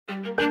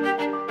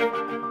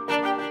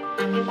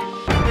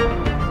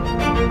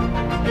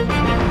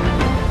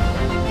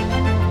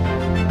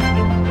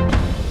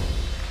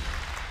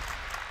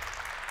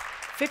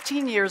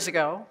16 years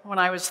ago, when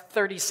I was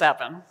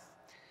 37,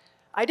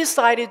 I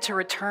decided to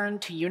return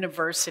to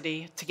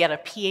university to get a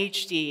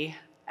PhD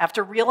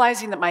after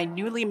realizing that my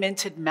newly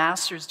minted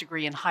master's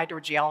degree in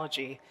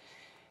hydrogeology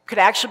could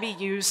actually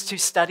be used to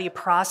study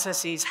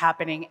processes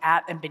happening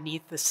at and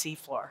beneath the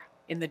seafloor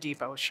in the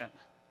deep ocean.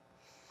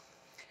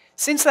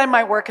 Since then,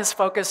 my work has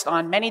focused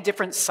on many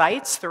different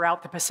sites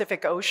throughout the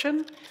Pacific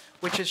Ocean,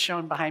 which is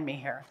shown behind me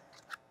here.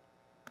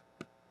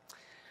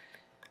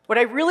 What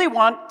I really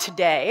want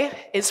today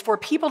is for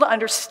people to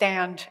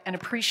understand and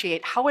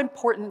appreciate how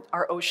important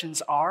our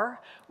oceans are,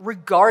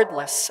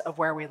 regardless of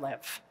where we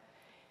live.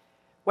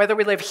 Whether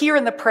we live here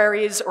in the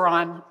prairies or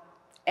on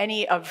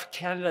any of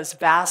Canada's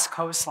vast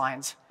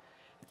coastlines,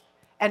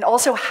 and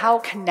also how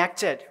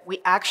connected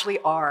we actually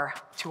are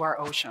to our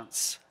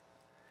oceans.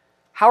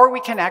 How are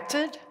we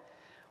connected?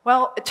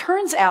 Well, it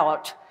turns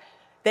out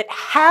that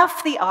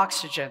half the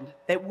oxygen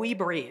that we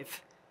breathe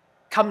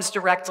comes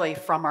directly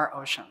from our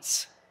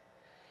oceans.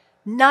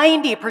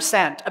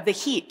 90% of the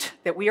heat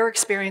that we are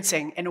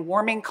experiencing in a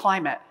warming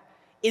climate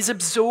is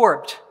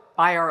absorbed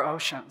by our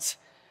oceans,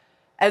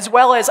 as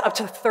well as up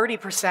to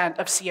 30%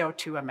 of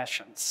CO2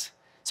 emissions.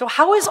 So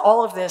how is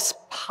all of this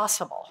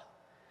possible?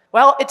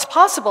 Well, it's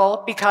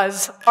possible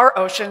because our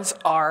oceans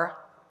are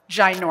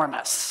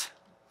ginormous.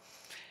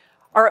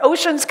 Our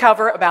oceans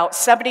cover about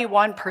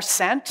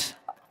 71%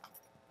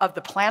 of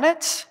the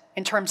planet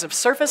in terms of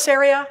surface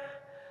area.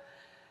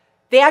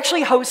 They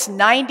actually host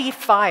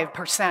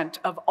 95%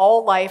 of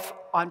all life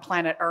on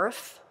planet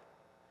Earth.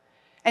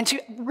 And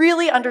to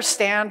really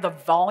understand the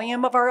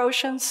volume of our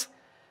oceans,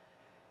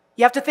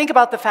 you have to think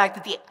about the fact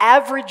that the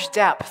average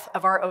depth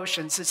of our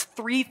oceans is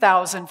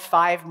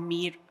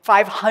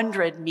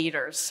 3,500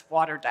 meters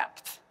water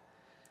depth.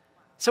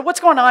 So what's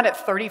going on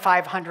at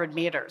 3,500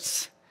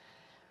 meters?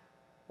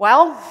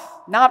 Well,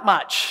 not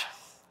much.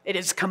 It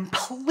is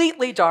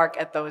completely dark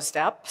at those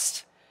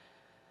depths.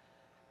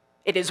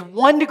 It is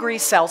 1 degree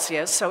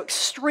Celsius, so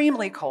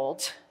extremely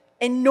cold,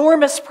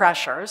 enormous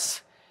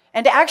pressures,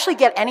 and to actually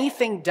get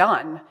anything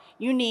done,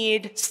 you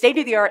need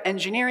state-of-the-art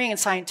engineering and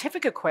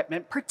scientific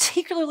equipment,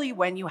 particularly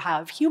when you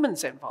have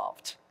humans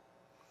involved.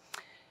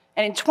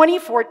 And in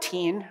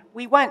 2014,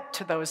 we went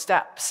to those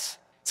depths.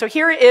 So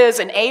here is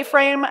an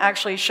A-frame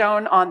actually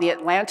shown on the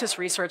Atlantis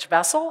research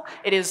vessel.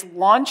 It is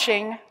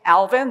launching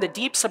Alvin, the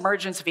deep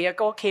submergence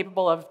vehicle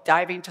capable of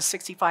diving to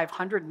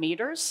 6,500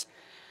 meters.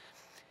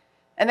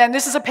 And then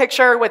this is a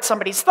picture with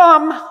somebody's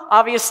thumb,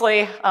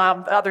 obviously the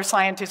other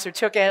scientists who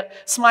took it,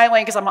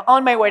 smiling because I'm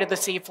on my way to the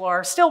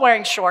seafloor, still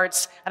wearing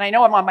shorts, and I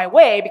know I'm on my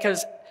way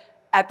because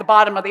at the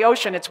bottom of the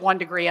ocean it's 1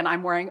 degree and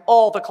I'm wearing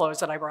all the clothes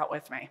that I brought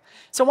with me.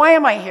 So why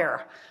am I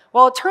here?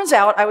 Well, it turns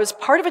out I was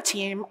part of a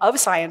team of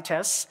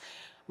scientists,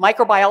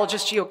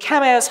 microbiologists,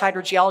 geochemists,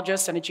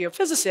 hydrogeologists, and a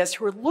geophysicist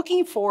who were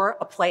looking for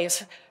a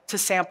place to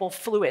sample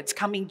fluids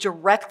coming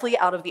directly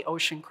out of the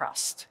ocean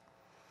crust.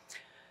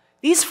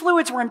 These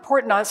fluids were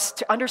important to us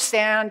to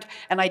understand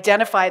and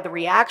identify the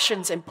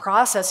reactions and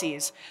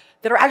processes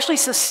that are actually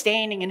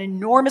sustaining an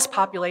enormous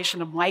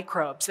population of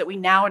microbes that we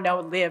now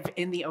know live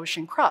in the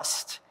ocean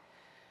crust.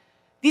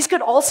 These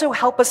could also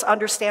help us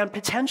understand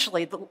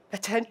potentially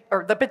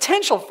the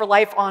potential for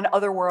life on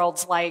other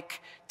worlds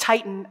like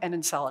Titan and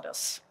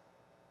Enceladus.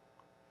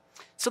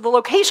 So the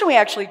location we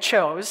actually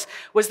chose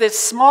was this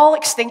small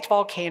extinct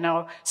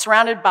volcano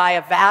surrounded by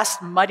a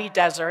vast muddy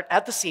desert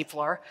at the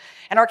seafloor.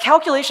 And our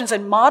calculations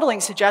and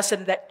modeling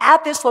suggested that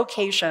at this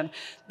location,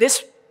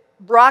 this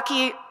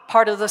rocky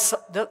part of the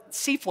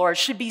seafloor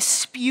should be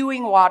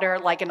spewing water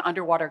like an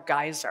underwater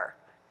geyser.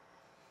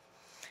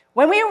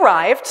 When we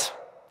arrived,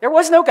 there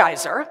was no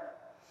geyser.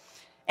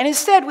 And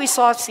instead, we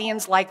saw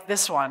scenes like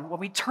this one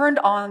when we turned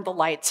on the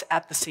lights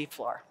at the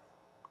seafloor.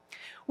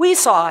 We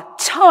saw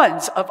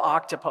tons of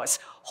octopus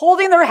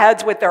holding their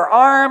heads with their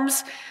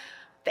arms,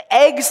 the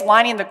eggs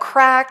lining the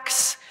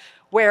cracks,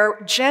 where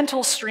a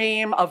gentle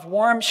stream of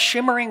warm,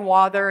 shimmering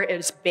water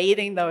is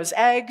bathing those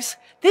eggs.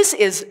 This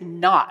is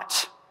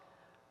not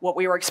what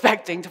we were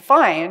expecting to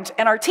find,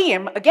 and our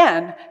team,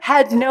 again,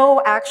 had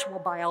no actual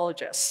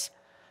biologists.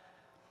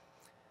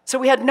 So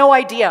we had no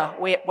idea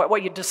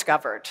what you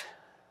discovered.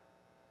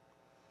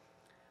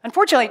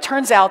 Unfortunately, it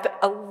turns out that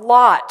a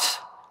lot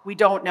we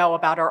don't know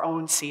about our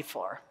own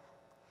seafloor.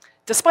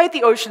 Despite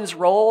the ocean's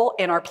role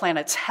in our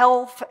planet's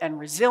health and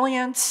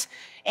resilience,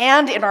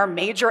 and in our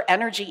major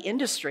energy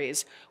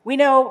industries, we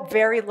know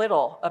very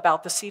little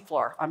about the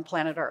seafloor on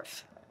planet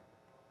Earth.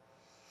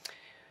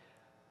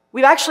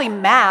 We've actually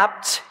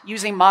mapped,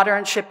 using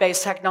modern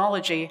ship-based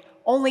technology,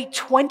 only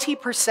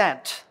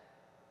 20%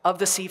 of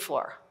the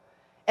seafloor,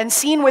 and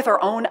seen with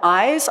our own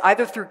eyes,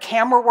 either through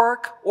camera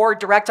work or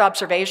direct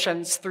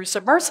observations through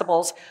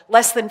submersibles,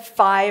 less than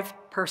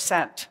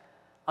 5%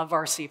 of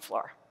our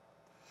seafloor.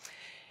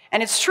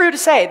 And it's true to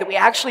say that we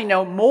actually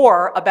know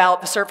more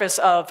about the surface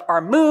of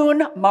our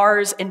moon,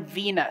 Mars, and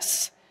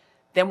Venus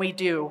than we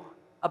do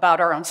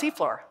about our own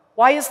seafloor.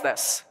 Why is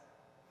this?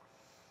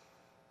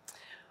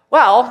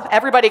 Well,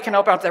 everybody can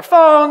open up their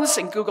phones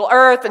and Google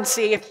Earth and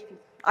see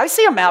I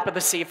see a map of the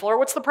seafloor.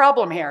 What's the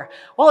problem here?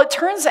 Well, it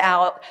turns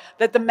out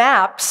that the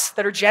maps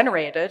that are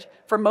generated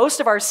for most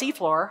of our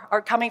seafloor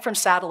are coming from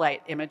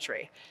satellite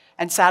imagery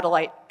and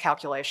satellite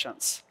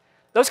calculations.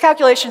 Those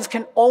calculations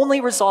can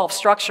only resolve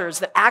structures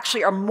that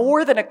actually are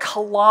more than a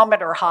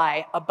kilometer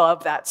high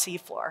above that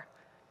seafloor.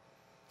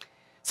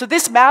 So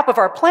this map of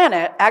our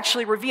planet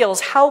actually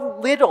reveals how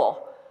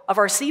little of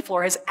our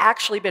seafloor has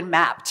actually been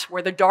mapped,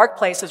 where the dark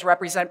places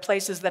represent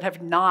places that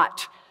have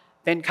not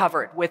been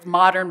covered with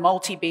modern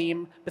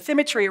multi-beam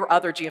bathymetry or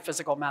other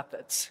geophysical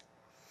methods.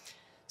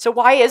 So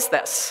why is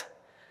this?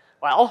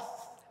 Well,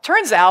 it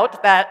turns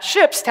out that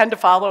ships tend to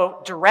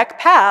follow direct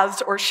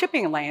paths or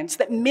shipping lanes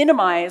that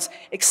minimize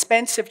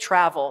expensive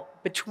travel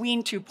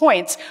between 2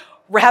 points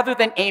rather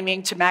than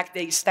aiming to map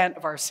the extent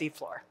of our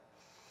seafloor.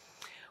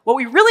 What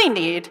we really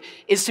need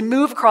is to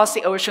move across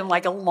the ocean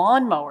like a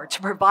lawnmower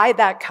to provide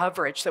that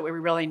coverage that we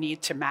really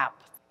need to map.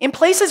 In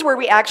places where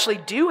we actually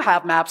do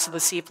have maps of the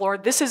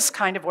seafloor, this is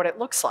kind of what it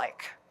looks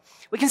like.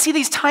 We can see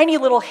these tiny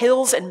little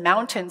hills and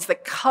mountains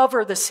that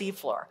cover the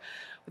seafloor.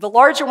 The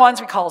larger ones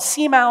we call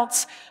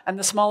seamounts, and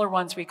the smaller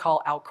ones we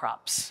call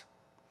outcrops.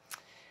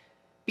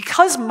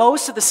 Because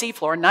most of the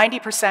seafloor,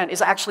 90%,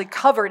 is actually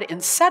covered in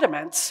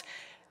sediments,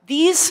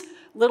 these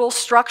little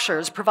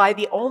structures provide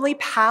the only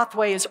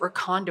pathways or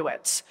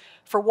conduits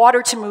for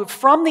water to move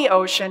from the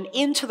ocean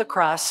into the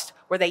crust,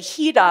 where they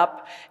heat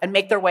up and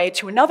make their way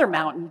to another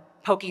mountain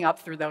poking up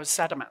through those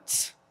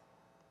sediments.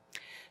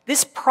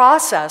 This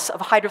process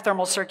of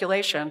hydrothermal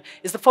circulation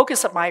is the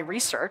focus of my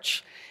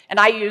research, and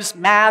I use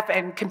math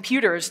and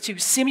computers to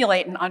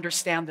simulate and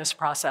understand this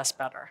process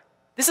better.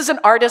 This is an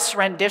artist's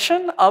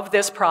rendition of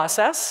this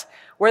process,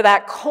 where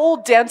that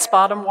cold, dense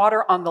bottom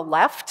water on the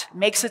left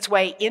makes its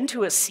way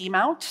into a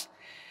seamount,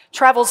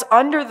 travels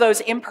under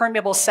those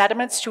impermeable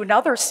sediments to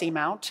another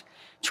seamount,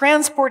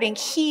 transporting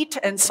heat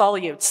and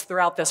solutes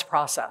throughout this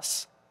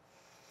process.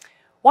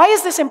 Why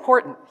is this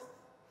important?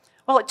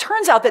 Well, it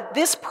turns out that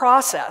this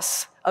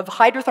process of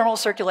hydrothermal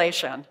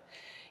circulation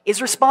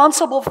is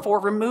responsible for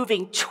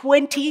removing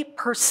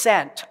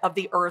 20% of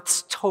the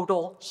Earth's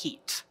total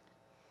heat.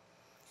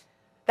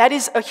 That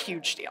is a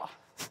huge deal.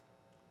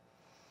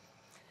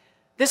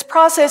 This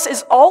process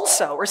is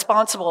also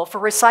responsible for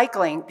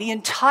recycling the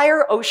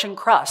entire ocean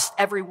crust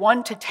every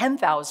 1 to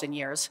 10,000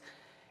 years,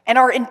 and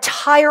our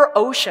entire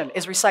ocean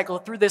is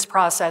recycled through this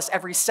process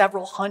every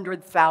several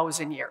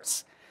 100,000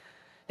 years.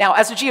 Now,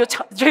 as a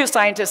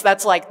geoscientist,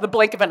 that's like the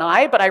blink of an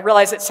eye, but I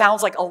realize it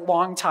sounds like a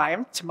long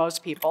time to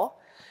most people.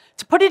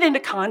 To put it into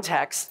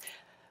context,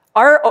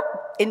 our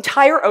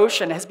entire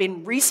ocean has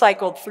been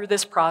recycled through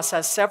this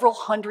process several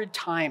hundred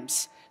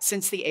times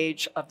since the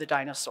age of the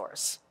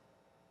dinosaurs.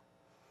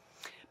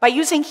 By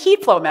using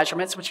heat flow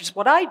measurements, which is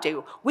what I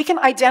do, we can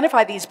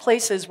identify these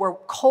places where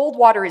cold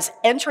water is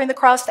entering the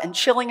crust and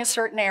chilling a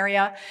certain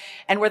area,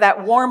 and where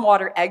that warm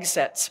water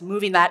exits,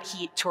 moving that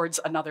heat towards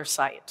another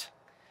site.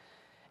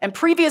 And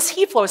previous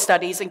heat flow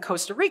studies in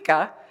Costa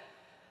Rica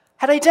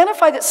had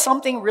identified that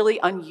something really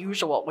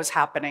unusual was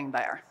happening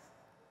there.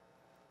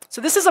 So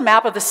this is a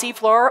map of the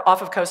seafloor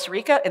off of Costa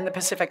Rica in the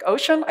Pacific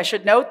Ocean. I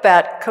should note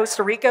that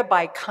Costa Rica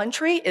by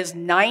country is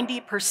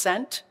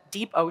 90%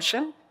 deep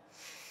ocean.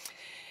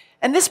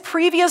 And this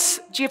previous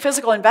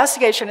geophysical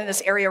investigation in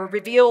this area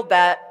revealed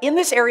that in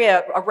this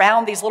area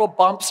around these little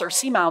bumps or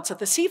seamounts at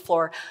the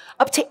seafloor,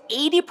 up to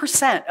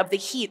 80% of the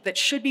heat that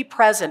should be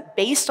present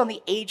based on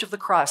the age of the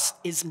crust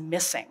is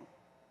missing.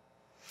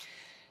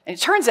 And it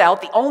turns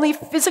out the only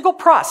physical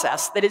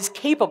process that is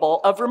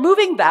capable of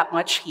removing that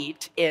much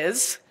heat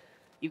is,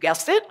 you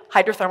guessed it,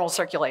 hydrothermal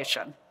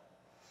circulation.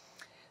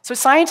 So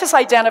scientists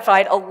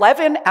identified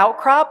 11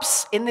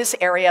 outcrops in this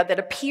area that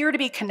appear to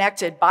be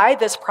connected by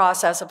this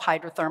process of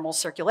hydrothermal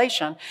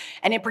circulation.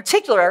 And in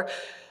particular,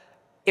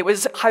 it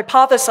was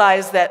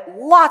hypothesized that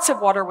lots of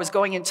water was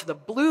going into the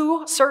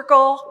blue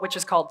circle, which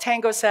is called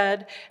Tango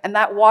Sed, and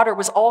that water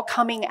was all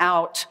coming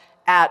out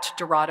at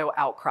Dorado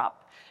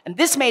Outcrop. And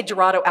this made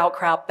Dorado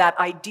Outcrop that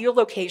ideal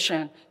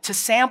location to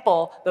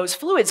sample those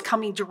fluids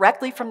coming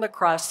directly from the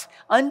crust,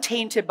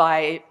 untainted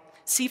by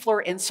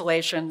seafloor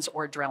installations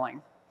or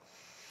drilling.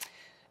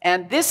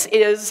 And this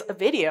is a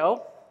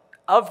video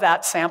of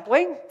that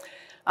sampling.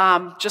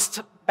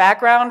 Just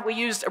background, we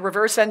used a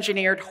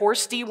reverse-engineered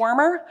horse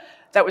dewormer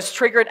that was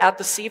triggered at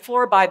the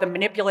seafloor by the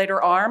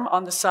manipulator arm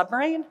on the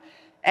submarine,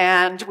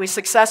 and we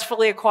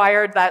successfully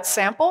acquired that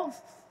sample.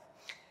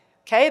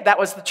 Okay, that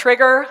was the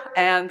trigger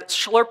and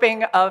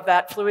slurping of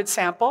that fluid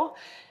sample.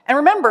 And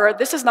remember,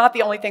 this is not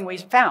the only thing we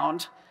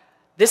found.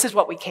 This is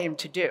what we came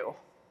to do.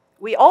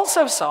 We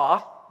also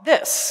saw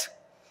this.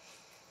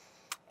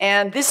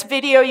 And this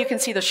video, you can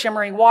see the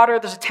shimmering water.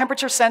 There's a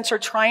temperature sensor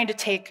trying to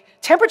take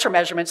temperature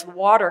measurements of the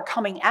water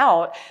coming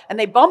out, and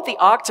they bump the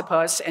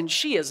octopus, and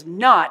she is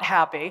not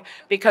happy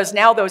because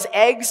now those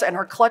eggs and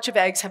her clutch of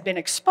eggs have been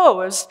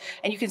exposed,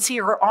 and you can see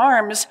her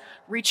arms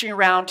reaching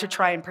around to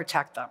try and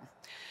protect them.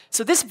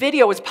 So this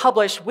video was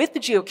published with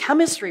the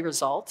geochemistry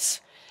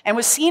results and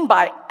was seen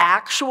by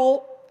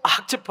actual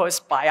octopus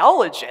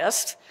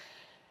biologists,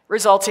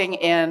 resulting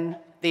in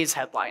these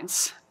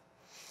headlines.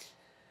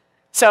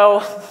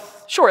 So,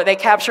 sure, they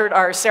captured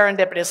our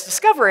serendipitous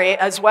discovery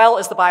as well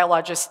as the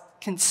biologists'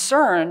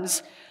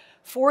 concerns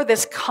for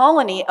this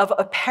colony of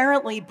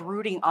apparently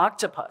brooding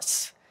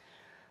octopus.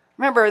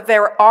 Remember,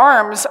 their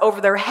arms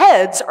over their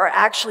heads are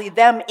actually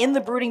them in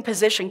the brooding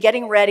position,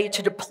 getting ready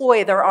to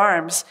deploy their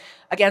arms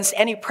against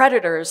any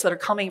predators that are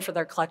coming for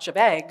their clutch of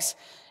eggs.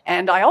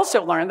 And I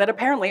also learned that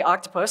apparently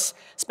octopus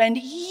spend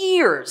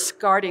years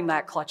guarding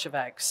that clutch of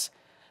eggs.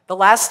 The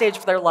last stage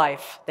of their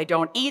life. They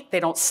don't eat, they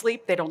don't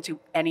sleep, they don't do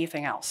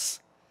anything else.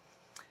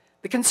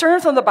 The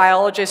concerns from the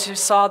biologists who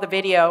saw the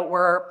video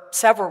were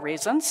several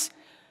reasons.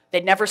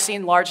 They'd never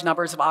seen large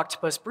numbers of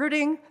octopus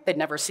brooding, they'd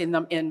never seen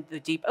them in the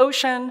deep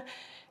ocean,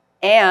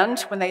 and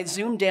when they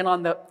zoomed in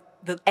on the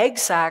egg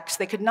sacs,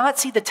 they could not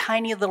see the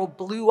tiny little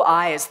blue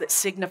eyes that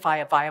signify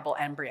a viable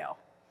embryo.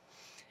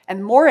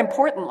 And more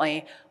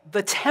importantly,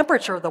 the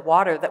temperature of the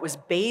water that was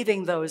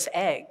bathing those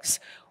eggs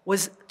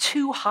was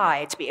too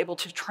high to be able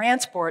to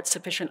transport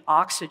sufficient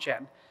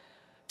oxygen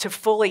to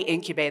fully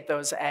incubate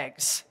those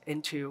eggs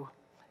into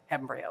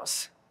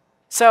embryos.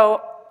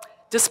 So,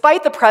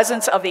 despite the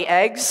presence of the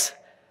eggs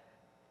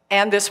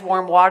and this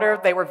warm water,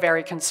 they were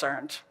very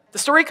concerned. The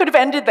story could have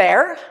ended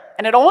there,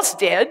 and it almost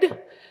did.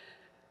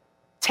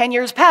 10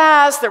 years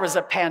passed, there was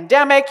a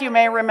pandemic, you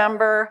may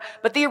remember,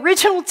 but the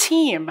original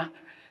team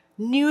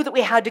knew that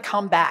we had to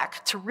come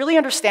back to really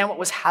understand what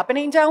was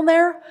happening down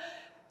there,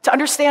 to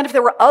understand if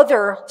there were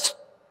other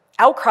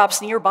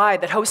outcrops nearby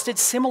that hosted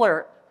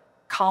similar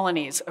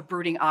colonies of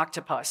brooding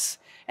octopus.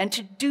 And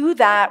to do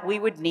that, we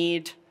would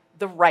need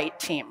the right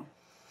team.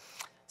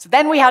 So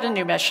then we had a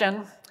new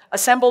mission,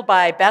 assembled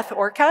by Beth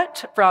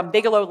Orcutt from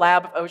Bigelow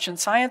Lab of Ocean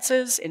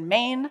Sciences in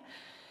Maine.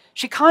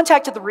 She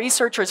contacted the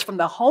researchers from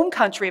the home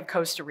country of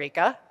Costa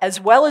Rica,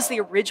 as well as the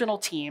original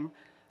team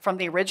from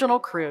the original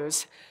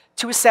cruise,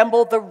 to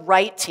assemble the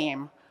right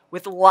team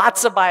with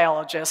lots of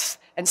biologists,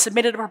 and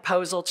submitted a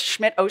proposal to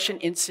Schmidt Ocean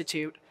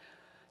Institute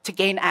to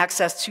gain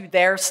access to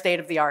their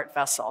state-of-the-art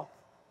vessel.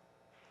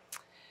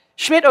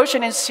 Schmidt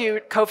Ocean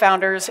Institute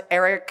co-founders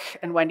Eric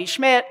and Wendy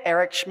Schmidt,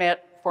 Eric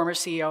Schmidt, former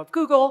CEO of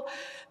Google,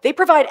 they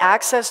provide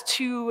access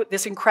to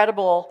this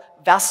incredible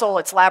vessel,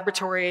 its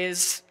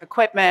laboratories,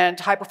 equipment,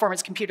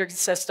 high-performance computer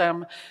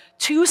system,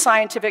 to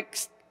scientific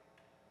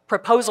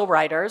proposal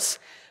writers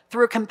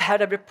through a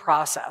competitive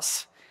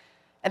process.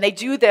 And they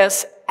do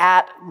this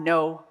at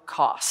no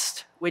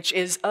cost, which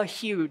is a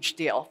huge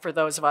deal for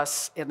those of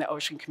us in the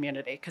ocean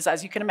community, because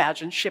as you can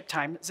imagine, ship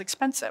time is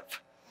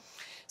expensive.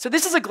 So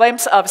this is a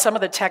glimpse of some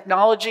of the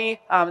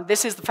technology.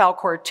 This is the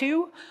Falkor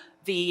 2,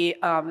 the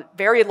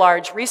very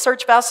large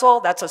research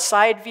vessel. That's a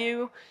side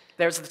view.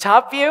 There's the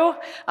top view.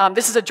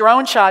 This is a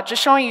drone shot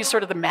just showing you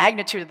sort of the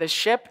magnitude of this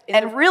ship.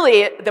 And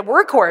really, the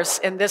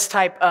workhorse in this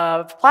type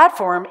of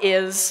platform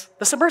is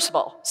the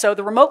submersible. So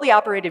the remotely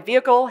operated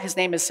vehicle, his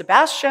name is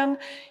Sebastian.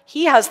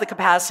 He has the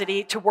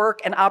capacity to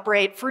work and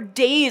operate for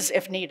days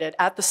if needed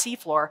at the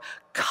seafloor,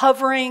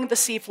 covering the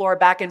seafloor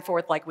back and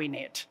forth like we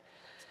need.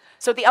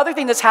 So the other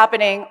thing that's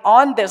happening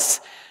on this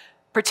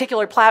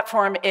particular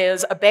platform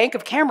is a bank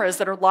of cameras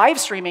that are live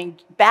streaming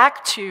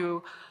back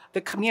to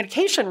the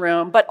communication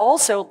room, but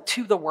also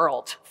to the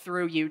world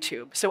through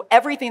YouTube. So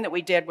everything that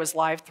we did was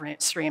live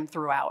streamed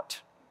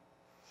throughout.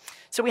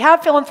 So we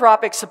have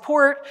philanthropic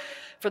support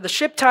for the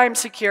ship time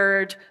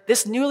secured.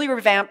 This newly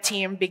revamped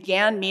team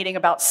began meeting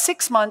about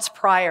 6 months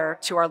prior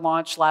to our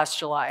launch last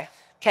July.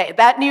 Okay,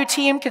 that new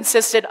team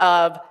consisted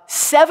of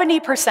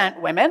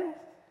 70% women,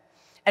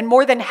 and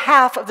more than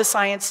half of the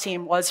science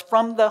team was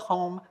from the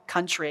home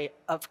country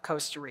of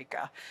Costa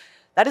Rica.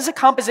 That is a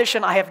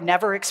composition I have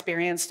never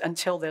experienced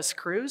until this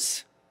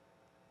cruise.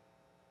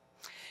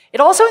 It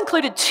also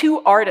included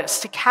 2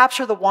 artists to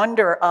capture the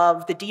wonder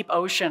of the deep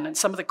ocean and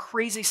some of the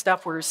crazy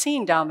stuff we were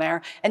seeing down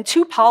there, and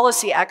 2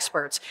 policy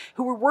experts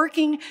who were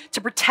working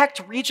to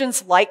protect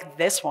regions like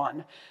this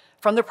one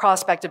from the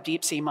prospect of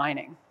deep sea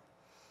mining.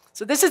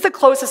 So this is the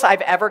closest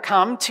I've ever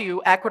come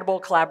to equitable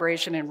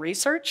collaboration in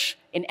research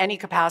in any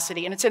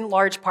capacity, and it's in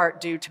large part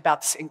due to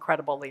Beth's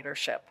incredible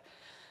leadership.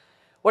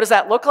 What does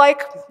that look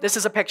like? This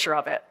is a picture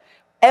of it.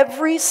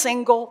 Every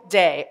single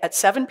day at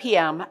 7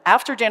 p.m.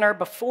 after dinner,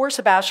 before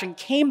Sebastian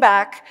came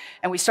back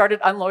and we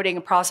started unloading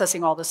and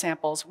processing all the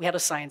samples, we had a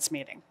science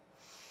meeting.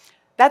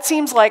 That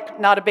seems like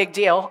not a big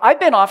deal. I've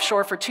been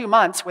offshore for 2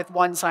 months with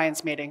 1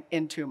 science meeting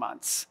in 2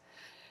 months.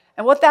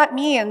 And what that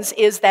means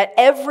is that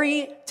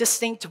every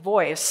distinct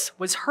voice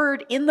was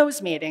heard in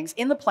those meetings,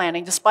 in the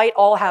planning, despite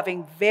all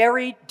having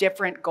very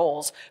different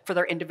goals for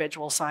their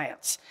individual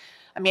science.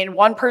 I mean,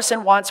 one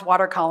person wants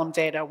water column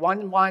data,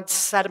 one wants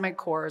sediment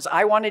cores,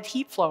 I wanted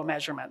heat flow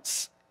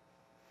measurements.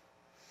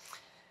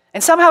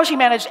 And somehow she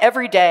managed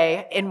every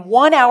day in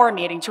 1-hour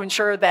meeting to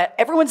ensure that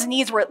everyone's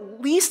needs were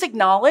at least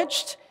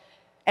acknowledged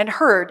and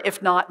heard,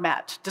 if not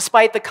met,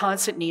 despite the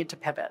constant need to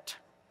pivot.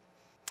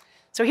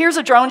 So here's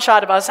a drone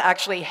shot of us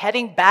actually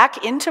heading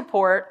back into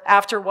port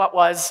after what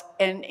was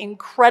an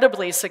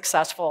incredibly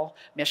successful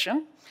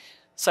mission.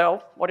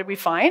 So what did we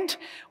find?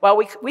 Well,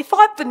 we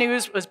thought the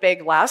news was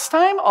big last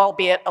time,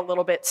 albeit a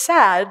little bit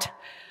sad.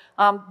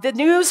 The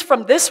news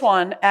from this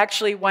one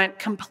actually went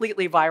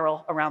completely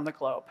viral around the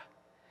globe.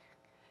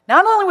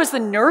 Not only was the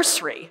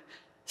nursery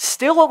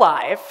still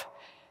alive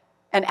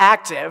and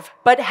active,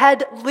 but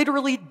had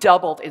literally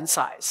doubled in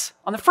size.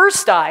 On the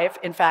first dive,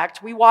 in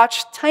fact, we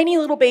watched tiny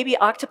little baby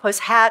octopus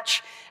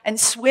hatch and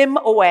swim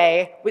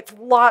away with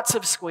lots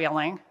of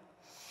squealing.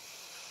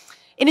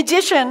 In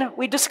addition,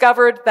 we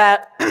discovered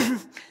that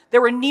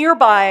there were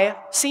nearby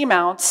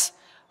seamounts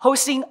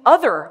hosting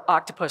other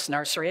octopus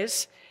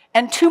nurseries,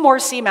 and 2 more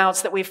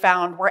seamounts that we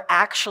found were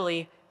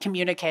actually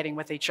communicating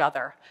with each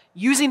other,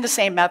 using the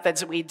same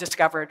methods that we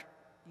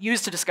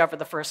used to discover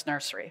the first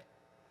nursery.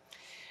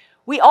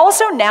 We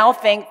also now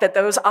think that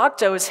those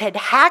octos had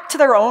hacked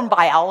their own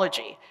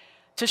biology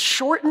to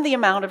shorten the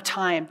amount of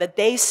time that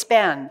they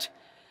spend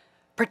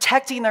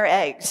protecting their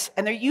eggs.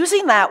 And they're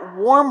using that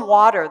warm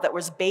water that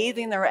was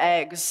bathing their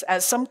eggs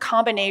as some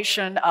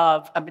combination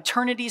of a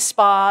maternity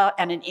spa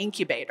and an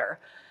incubator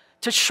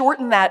to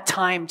shorten that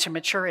time to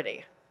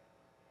maturity.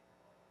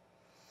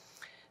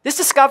 This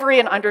discovery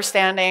and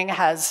understanding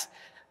has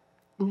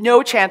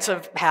no chance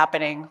of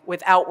happening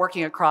without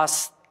working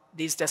across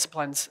these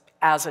disciplines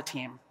as a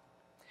team.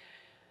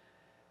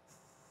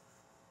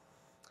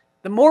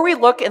 The more we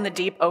look in the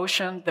deep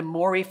ocean, the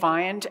more we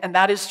find, and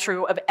that is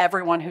true of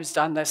everyone who's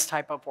done this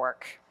type of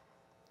work.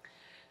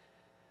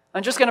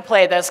 I'm just going to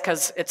play this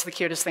because it's the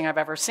cutest thing I've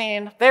ever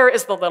seen. There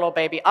is the little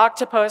baby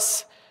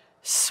octopus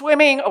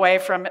swimming away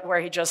from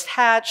where he just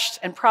hatched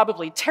and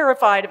probably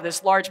terrified of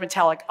this large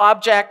metallic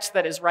object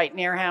that is right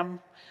near him.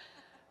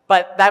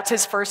 But that's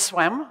his first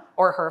swim,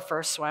 or her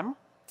first swim.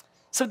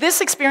 So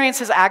this experience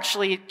has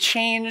actually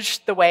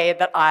changed the way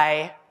that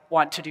I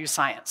want to do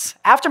science.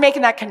 After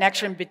making that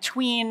connection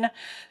between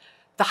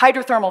the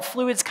hydrothermal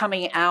fluids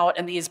coming out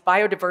and these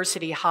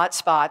biodiversity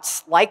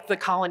hotspots, like the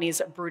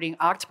colonies of brooding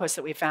octopus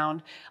that we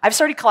found, I've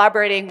started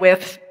collaborating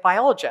with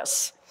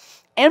biologists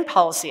and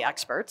policy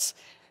experts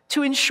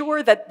to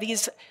ensure that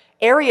these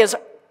areas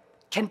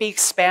can be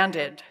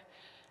expanded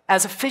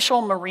as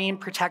official marine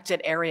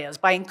protected areas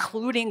by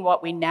including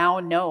what we now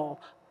know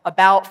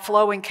about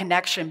flow and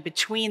connection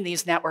between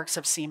these networks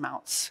of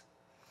seamounts.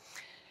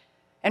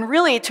 And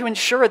really to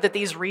ensure that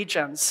these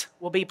regions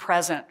will be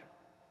present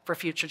for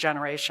future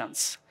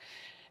generations.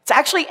 It's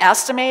actually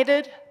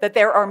estimated that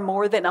there are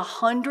more than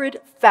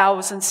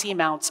 100,000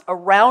 seamounts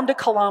around a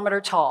kilometer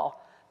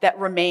tall that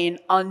remain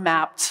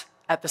unmapped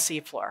at the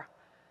seafloor,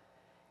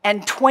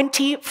 and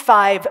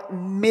 25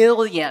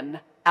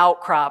 million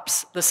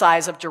outcrops the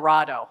size of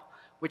Dorado,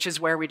 which is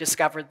where we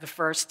discovered the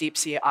first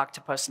deep-sea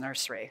octopus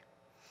nursery.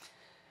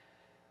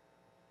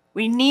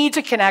 We need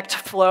to connect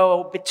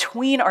flow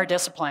between our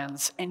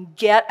disciplines and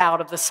get out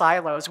of the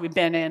silos we've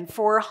been in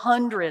for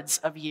hundreds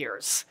of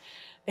years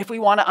if we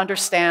want to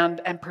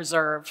understand and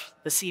preserve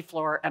the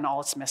seafloor and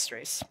all its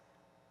mysteries.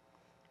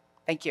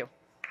 Thank you.